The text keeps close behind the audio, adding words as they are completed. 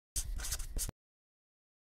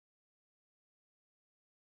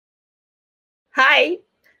Hi,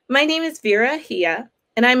 my name is Vera Ahiyya,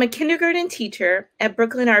 and I'm a kindergarten teacher at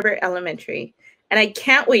Brooklyn Arbor Elementary, and I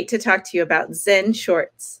can't wait to talk to you about Zen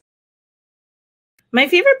shorts. My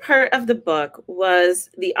favorite part of the book was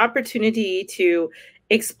the opportunity to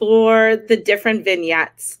explore the different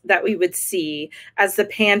vignettes that we would see as the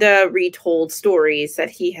panda retold stories that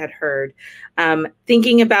he had heard.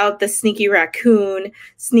 Thinking about the sneaky raccoon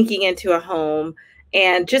sneaking into a home,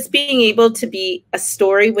 and just being able to be a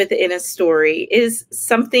story within a story is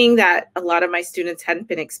something that a lot of my students hadn't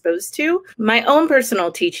been exposed to. My own personal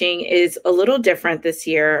teaching is a little different this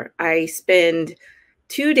year. I spend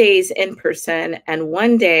 2 days in person and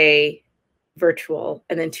 1 day virtual,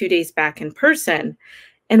 and then 2 days back in person.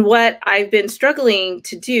 And what I've been struggling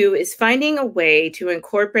to do is finding a way to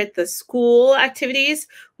incorporate the school activities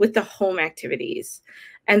with the home activities.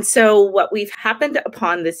 And so what we've happened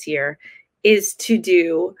upon this year is to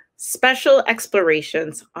do special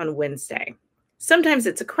explorations on Wednesday. Sometimes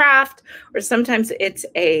it's a craft, or sometimes it's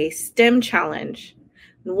a STEM challenge.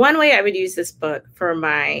 One way I would use this book for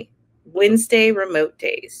my Wednesday remote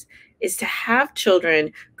days is to have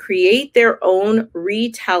children create their own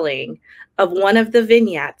retelling of one of the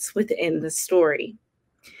vignettes within the story.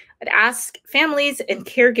 I'd ask families and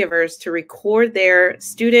caregivers to record their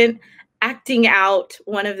student acting out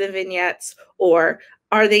one of the vignettes, or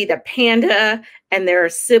are they the panda and their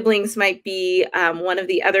siblings might be one of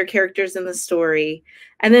the other characters in the story.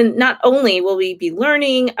 And then not only will we be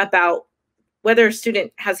learning about whether a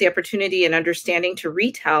student has the opportunity and understanding to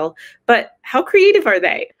retell, but how creative are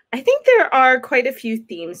they? I think there are quite a few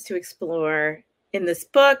themes to explore in this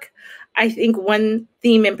book. I think one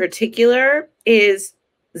theme in particular is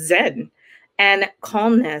Zen and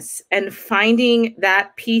calmness and finding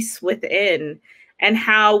that peace within, and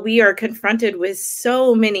how we are confronted with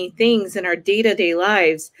so many things in our day-to-day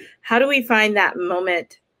lives. How do we find that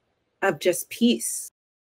moment of just peace?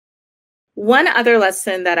 One other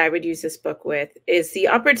lesson that I would use this book with is the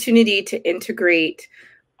opportunity to integrate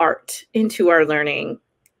art into our learning.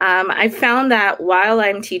 I found that while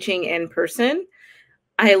I'm teaching in person,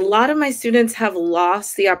 a lot of my students have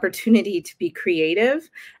lost the opportunity to be creative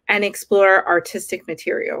and explore artistic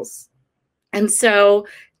materials. And so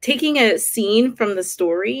taking a scene from the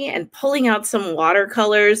story and pulling out some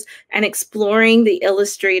watercolors and exploring the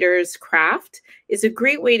illustrator's craft is a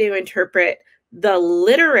great way to interpret the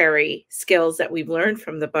literary skills that we've learned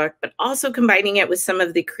from the book, but also combining it with some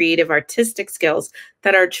of the creative artistic skills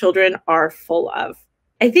that our children are full of.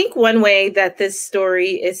 I think one way that this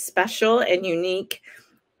story is special and unique,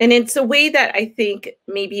 and it's a way that I think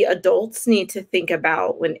maybe adults need to think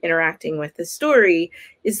about when interacting with the story,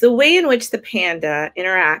 is the way in which the panda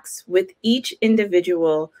interacts with each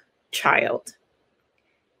individual child.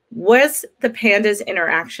 Was the panda's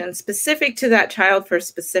interaction specific to that child for a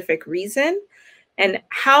specific reason? And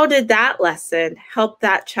how did that lesson help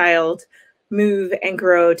that child move and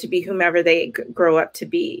grow to be whomever they grow up to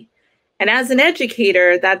be? And as an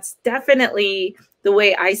educator, that's definitely the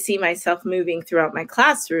way I see myself moving throughout my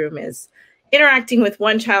classroom, is interacting with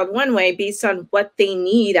one child one way based on what they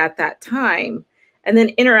need at that time, and then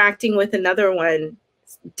interacting with another one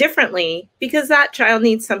differently because that child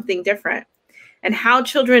needs something different. And how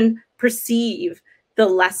children perceive the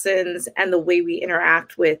lessons and the way we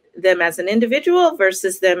interact with them as an individual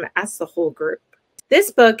versus them as the whole group.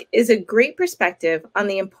 This book is a great perspective on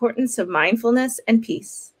the importance of mindfulness and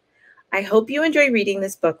peace. I hope you enjoy reading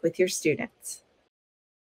this book with your students.